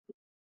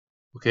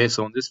Okay,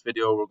 so in this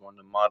video we're going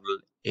to model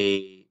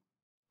a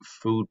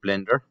food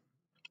blender.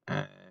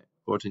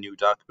 Go to new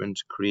document,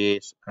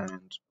 create,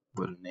 and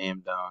put a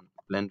name down,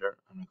 blender,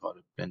 and I call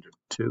it blender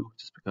 2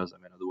 just because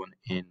I'm another one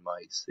in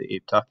my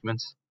saved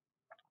documents.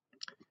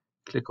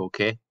 Click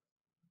OK.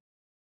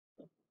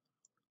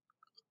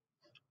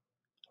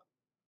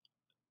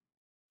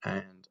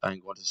 And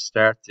I'm going to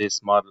start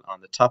this model on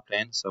the top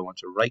plane, so I want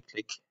to right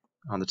click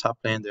on the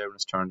top plane there when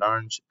it's turned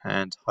orange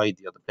and hide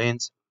the other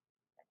planes.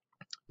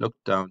 Look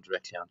down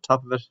directly on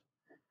top of it,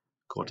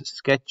 go to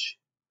sketch,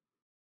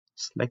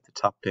 select the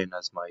top plane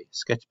as my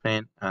sketch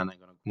plane, and I'm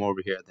going to come over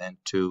here then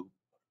to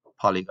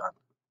polygon.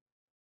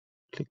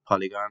 Click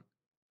polygon,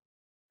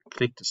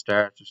 click to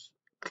start it,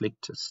 click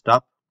to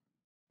stop.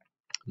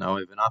 Now I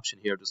have an option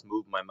here, just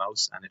move my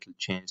mouse and it'll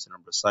change the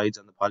number of sides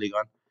on the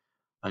polygon.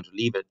 I'm going to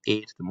leave it at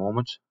 8 at the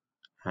moment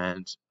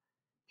and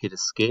hit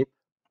escape.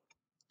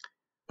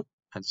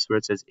 And this is where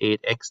it says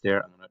 8x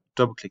there. I'm going to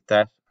double click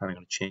that and I'm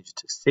going to change it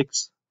to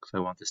 6 because I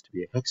want this to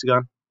be a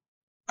hexagon.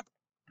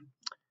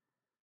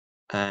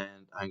 And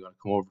I'm going to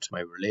come over to my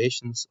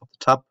relations up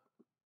the top,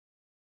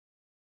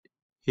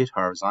 hit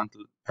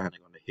horizontal, and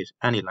I'm going to hit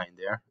any line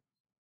there,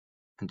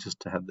 and just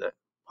to have the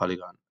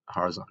polygon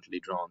horizontally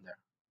drawn there.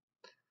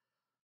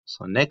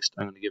 So next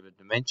I'm going to give a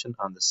dimension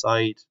on the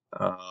side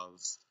of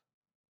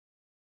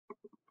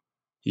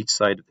each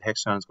side of the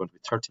hexagon is going to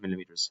be 30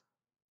 millimeters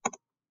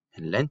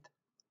in length.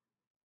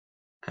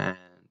 And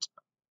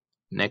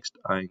next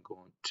I'm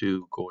going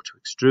to go to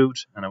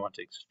extrude, and I want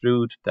to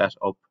extrude that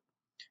up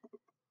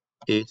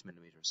 8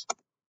 millimeters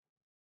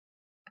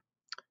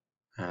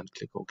and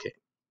click OK.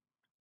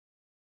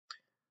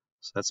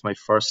 So that's my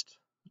first,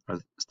 or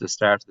the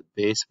start of the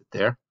base of it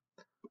there.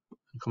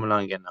 And come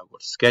along again now, go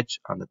to sketch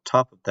on the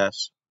top of that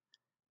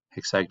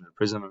hexagonal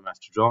prism I'm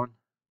after drawing.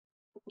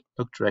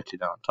 Look directly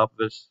down on top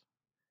of it,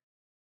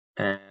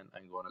 and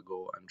I'm going to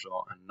go and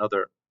draw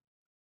another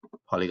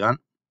polygon,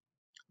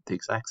 the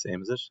exact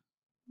same as it.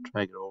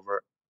 Drag it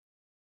over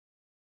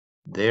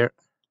there.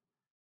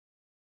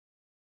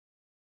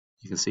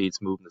 You can see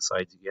it's moving the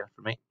sides again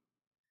for me.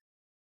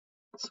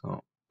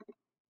 So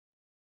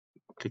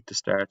click to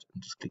start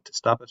and just click to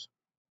stop it.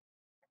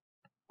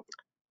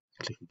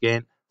 Click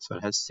again. So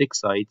it has 6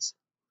 sides.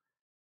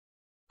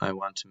 I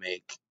want to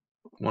make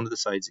one of the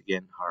sides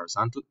again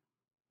horizontal,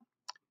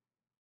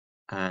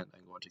 and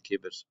I'm going to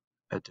give it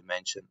a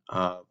dimension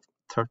of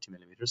 30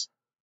 millimeters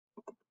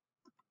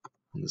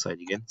on the side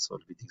again, so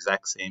it'll be the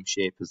exact same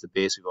shape as the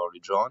base we've already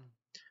drawn.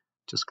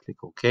 Just click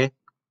OK.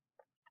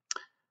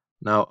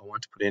 Now I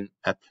want to put in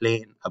a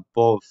plane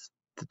above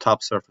the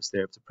top surface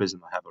there of the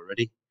prism I have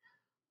already.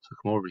 So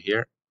come over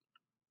here,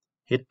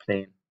 hit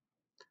plane.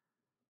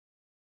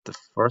 The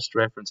first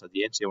reference, or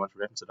the entity I want to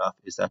reference it off,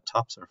 is that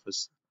top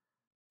surface,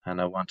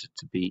 and I want it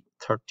to be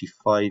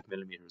 35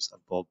 millimeters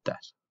above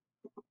that.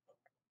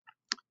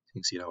 You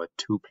can see now I have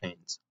 2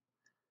 planes.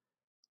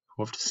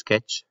 Go over to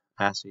sketch,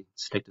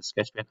 select the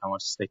sketch plane. I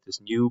want to select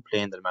this new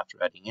plane that I'm after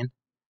adding in.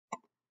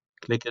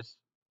 Click it,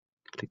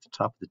 click the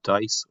top of the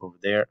dice over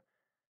there,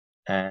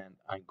 and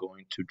I'm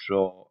going to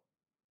draw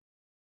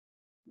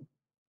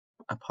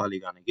a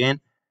polygon again.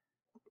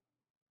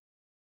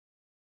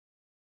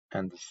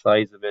 And the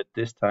size of it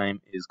this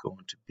time is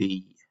going to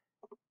be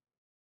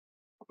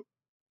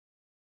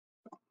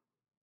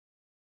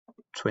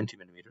 20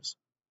 millimeters.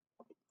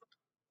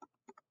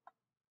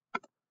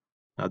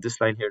 Now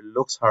this line here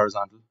looks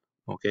horizontal,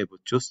 okay,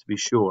 but just to be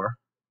sure,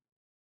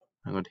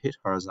 I'm going to hit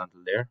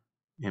horizontal there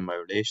in my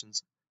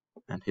relations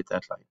and hit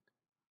that line.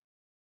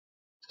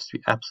 Just to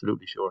be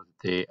absolutely sure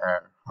that they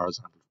are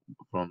horizontal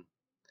from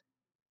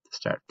the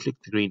start. Click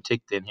the green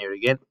tick then here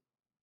again.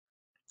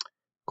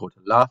 Go to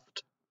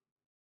loft,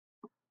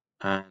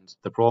 and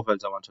the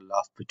profiles I want to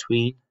loft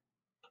between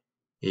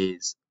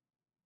is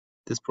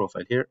this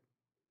profile here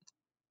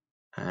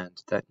and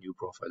that new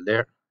profile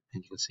there,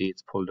 and you can see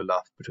it's pulled a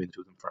loft between the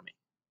two of them for me.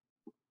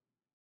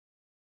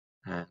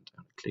 And I'm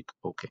going to click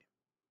OK.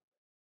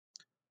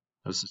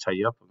 Now just to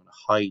tidy up, I'm going to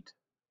hide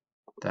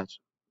that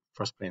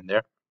first plane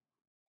there.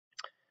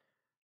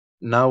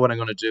 Now what I'm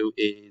going to do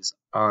is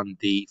on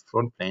the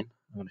front plane,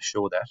 I'm going to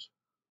show that.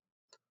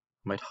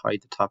 I might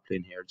hide the top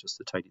plane here just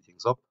to tidy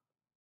things up.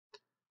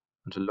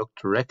 And to look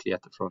directly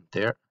at the front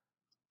there,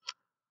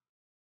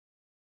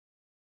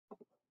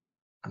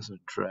 I'm going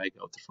to drag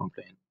out the front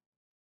plane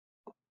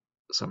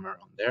somewhere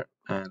around there,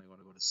 and I'm going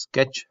to go to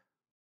sketch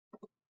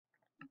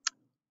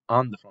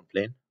on the front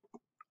plane,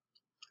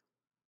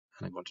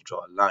 and I'm going to draw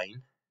a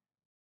line.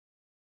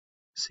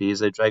 See,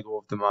 as I drag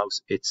over the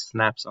mouse, it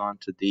snaps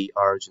onto the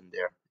origin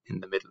there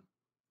in the middle,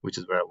 which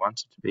is where I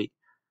want it to be.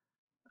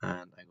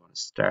 And I'm going to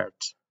start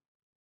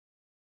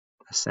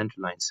a center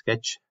line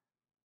sketch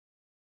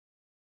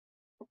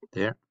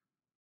there.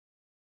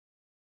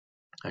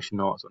 Actually,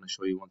 no, I was going to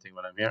show you one thing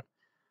while I'm here.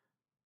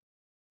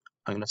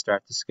 I'm going to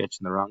start the sketch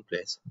in the wrong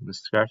place. I'm going to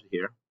start it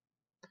here,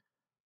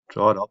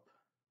 draw it up,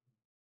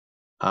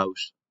 out,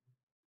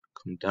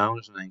 come down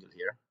at an angle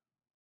here,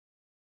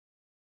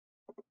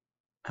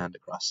 and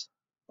across.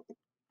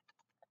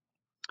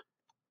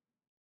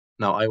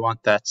 Now I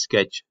want that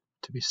sketch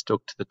to be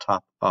stuck to the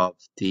top of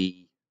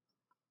the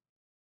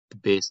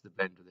base of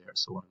the blender there.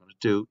 So what I'm going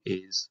to do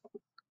is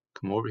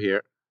come over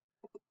here.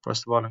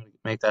 First of all, I'm going to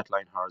make that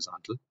line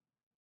horizontal.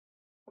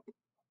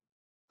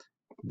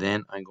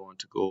 Then I'm going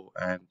to go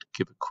and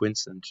give a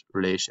coincident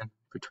relation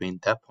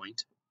between that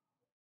point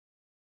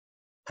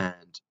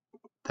and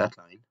that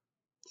line.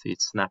 See,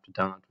 it's snapped it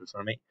down onto it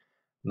for me.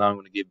 Now I'm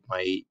going to give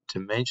my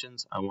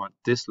dimensions. I want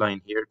this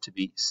line here to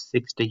be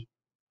 60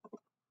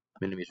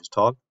 millimeters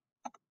tall.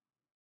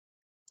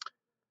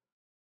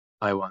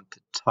 I want the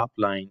top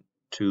line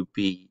to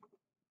be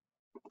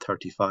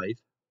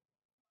 35.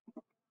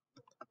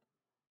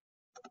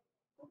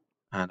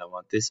 And I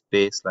want this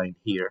baseline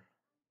here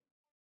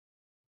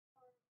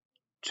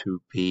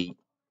to be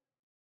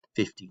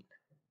 15.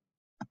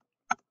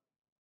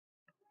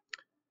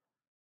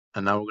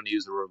 And now we're going to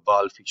use the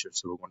revolve feature.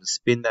 So we're going to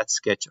spin that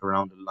sketch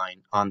around the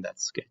line on that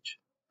sketch.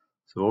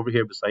 So over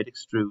here beside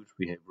extrude,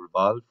 we have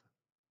revolve.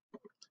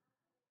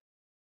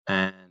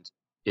 And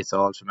it's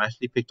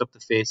automatically picked up the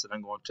face that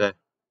I'm going to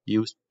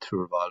use to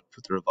revolve.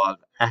 For the revolve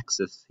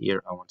axis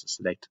here, I want to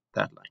select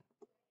that line.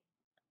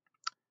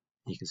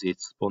 You can see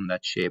it's spun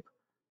that shape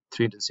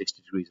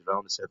 360 degrees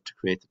around itself to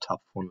create the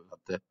top funnel of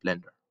the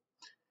blender.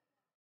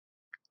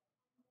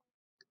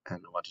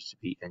 And I want it to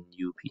be a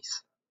new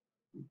piece.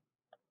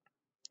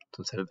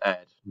 So instead of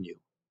add, new.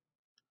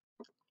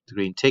 The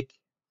green tick.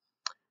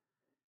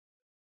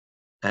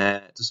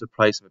 Just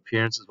apply some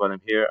appearances while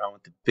I'm here. I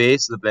want the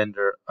base of the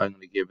blender, I'm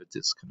going to give it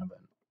this kind of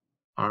an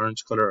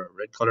orange color or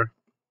red color.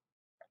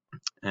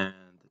 And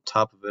the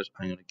top of it,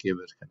 I'm going to give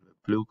it kind of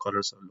a blue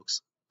color so it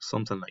looks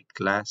something like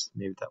glass.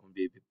 Maybe that would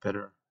be a bit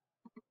better.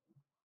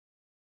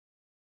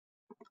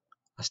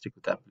 I'll stick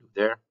with that blue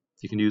there.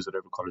 You can use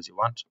whatever colors you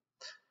want.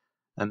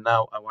 And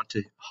now I want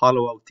to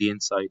hollow out the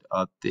inside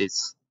of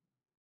this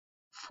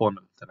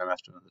funnel that I'm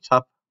after on the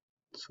top.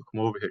 So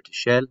come over here to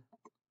shell.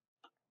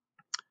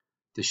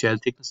 The shell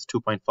thickness is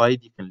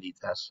 2.5. You can leave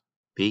that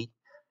be.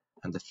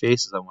 And the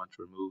faces I want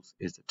to remove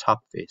is the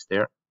top face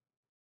there.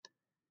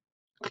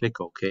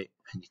 Click OK,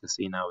 and you can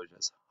see now it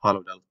has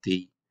hollowed out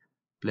the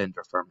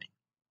blender for me.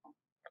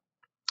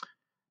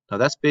 Now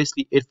that's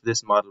basically it for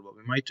this model. What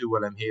we might do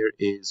while I'm here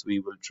is we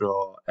will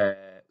draw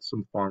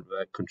some form of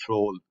a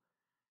control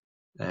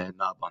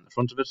knob on the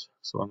front of it.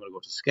 So I'm going to go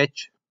to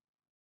sketch.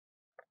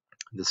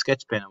 The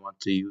sketch pen I want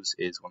to use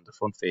is one of the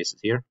front faces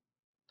here.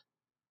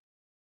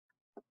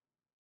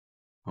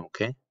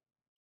 Okay.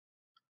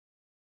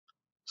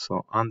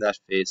 So on that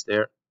face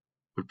there,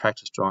 we'll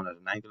practice drawing at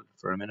an angle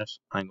for a minute.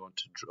 I'm going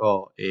to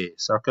draw a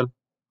circle.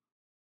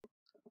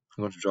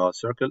 I'm going to draw a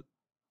circle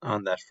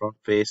on that front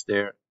face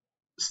there,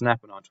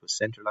 snapping onto a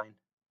center line.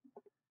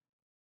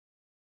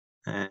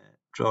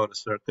 Draw the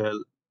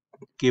circle,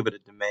 give it a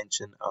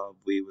dimension of,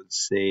 we will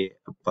say,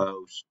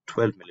 about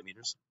 12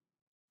 millimeters.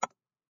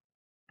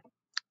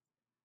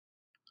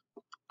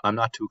 I'm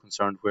not too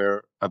concerned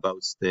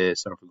whereabouts the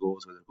circle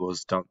goes, whether it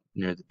goes down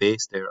near the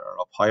base there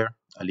or up higher.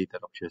 I'll leave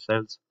that up to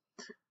yourselves.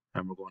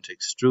 And we're going to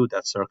extrude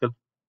that circle.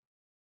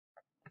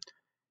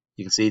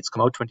 You can see it's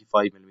come out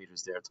 25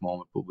 millimeters there at the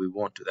moment, but we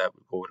won't do that.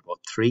 We'll go with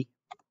about 3.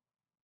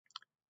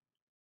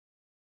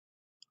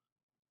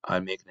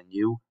 I'll make it a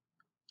new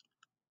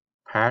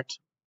part.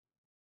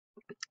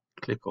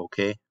 Click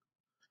OK.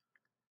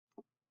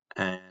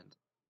 And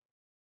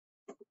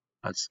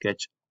I'll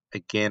sketch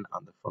again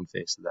on the front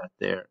face of that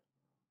there.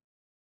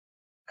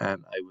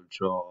 And I will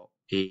draw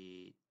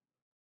a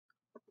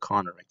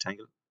corner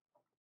rectangle.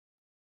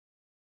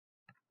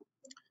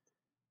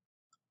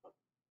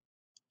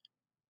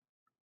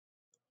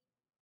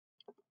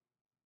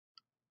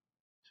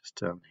 Just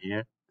down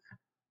here,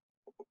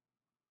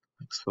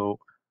 like so.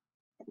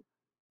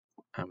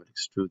 And we'll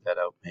extrude that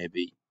out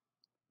maybe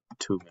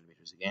 2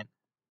 millimeters again.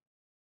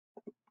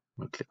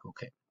 We'll click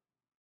OK.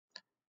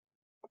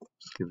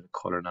 Just give it a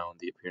color now in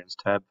the appearance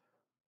tab.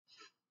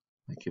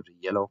 I give it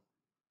a yellow.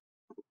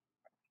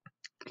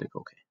 Click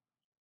OK.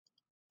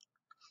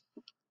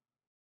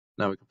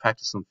 Now we can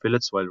practice some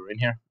fillets while we're in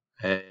here.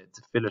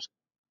 The fillet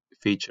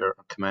feature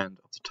or command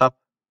up the top.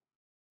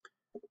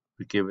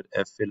 We give it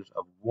a fillet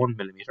of 1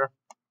 millimeter.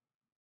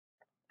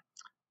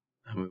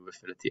 And we will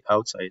fillet the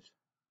outside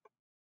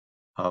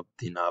of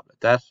the knob like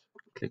that.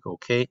 Click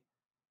OK.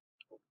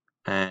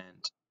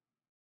 And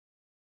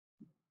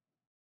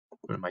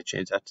we might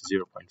change that to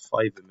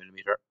 0.5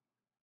 millimeter.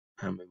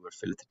 And we will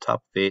fillet the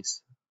top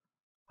face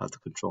of the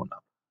control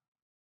knob.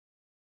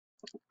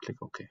 Click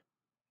OK.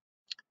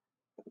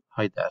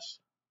 Hide that.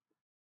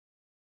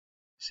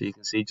 So you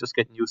can see, just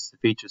getting used to the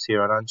features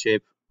here on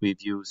OnShape,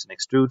 we've used an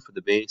extrude for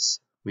the base,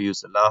 we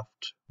used a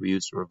loft, we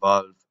used a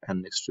revolve, and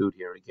an extrude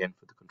here again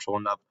for the control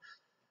knob,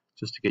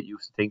 just to get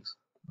used to things.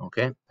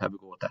 Okay, have a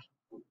go with that.